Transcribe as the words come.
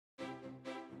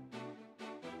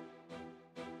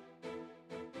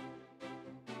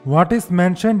What is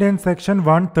mentioned in Section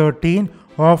 113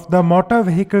 of the Motor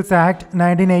Vehicles Act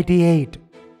 1988?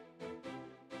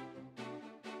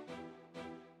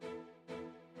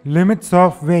 Limits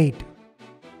of weight.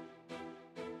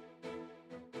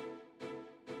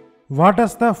 What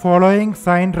does the following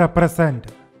sign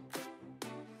represent?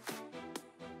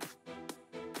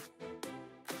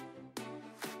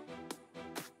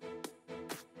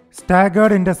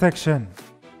 Staggered intersection.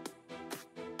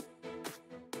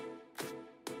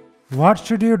 What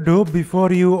should you do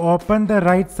before you open the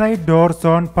right side doors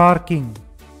on parking?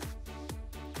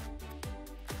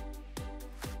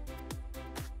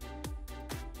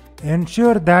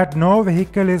 Ensure that no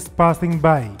vehicle is passing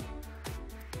by.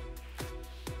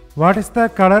 What is the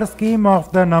color scheme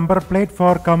of the number plate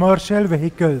for commercial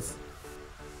vehicles?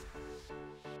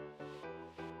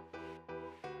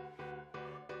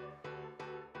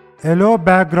 Yellow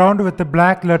background with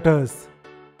black letters.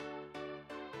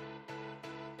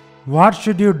 What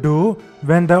should you do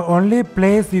when the only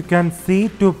place you can see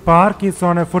to park is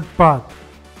on a footpath?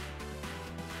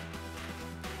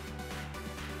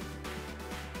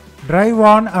 Drive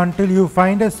on until you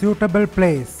find a suitable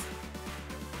place.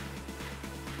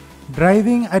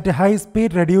 Driving at high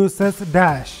speed reduces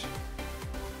dash.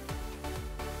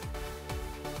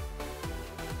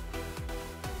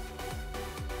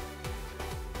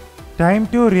 Time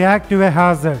to react to a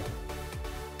hazard.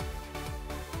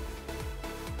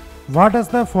 What does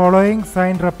the following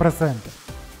sign represent?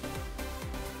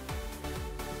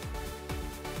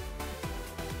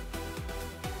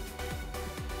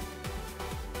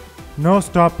 No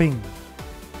stopping.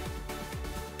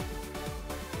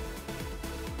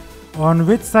 On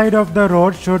which side of the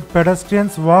road should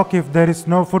pedestrians walk if there is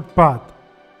no footpath?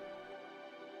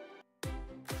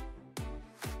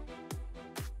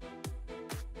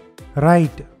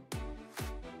 Right.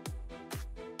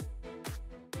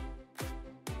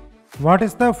 What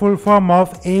is the full form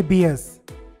of ABS?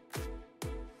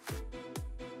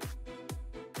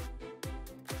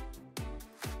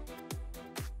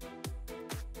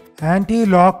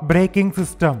 Anti-lock braking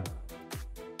system.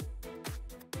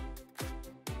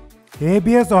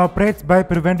 ABS operates by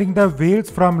preventing the wheels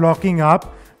from locking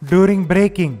up during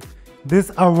braking.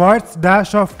 This avoids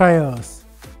dash of tires.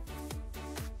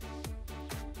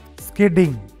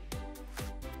 Skidding.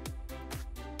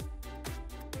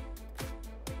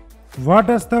 What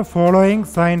does the following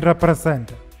sign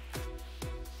represent?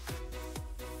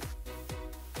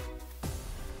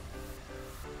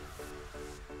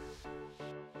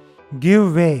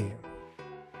 Give way.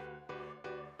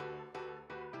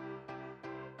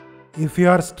 If you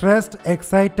are stressed,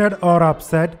 excited or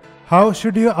upset, how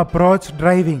should you approach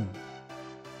driving?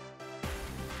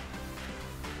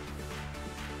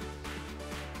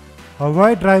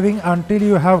 Avoid driving until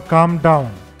you have calmed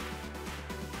down.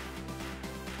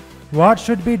 What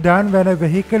should be done when a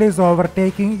vehicle is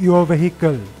overtaking your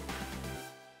vehicle?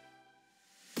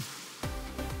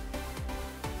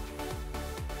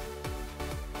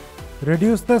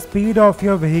 Reduce the speed of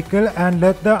your vehicle and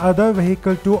let the other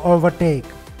vehicle to overtake.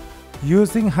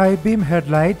 Using high beam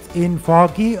headlights in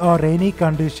foggy or rainy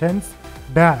conditions,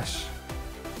 dash.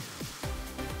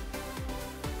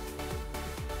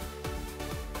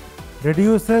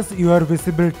 Reduces your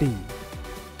visibility.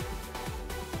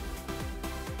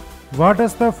 What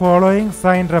does the following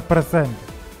sign represent?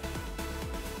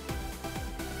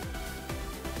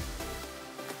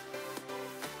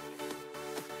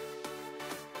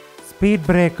 Speed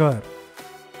breaker.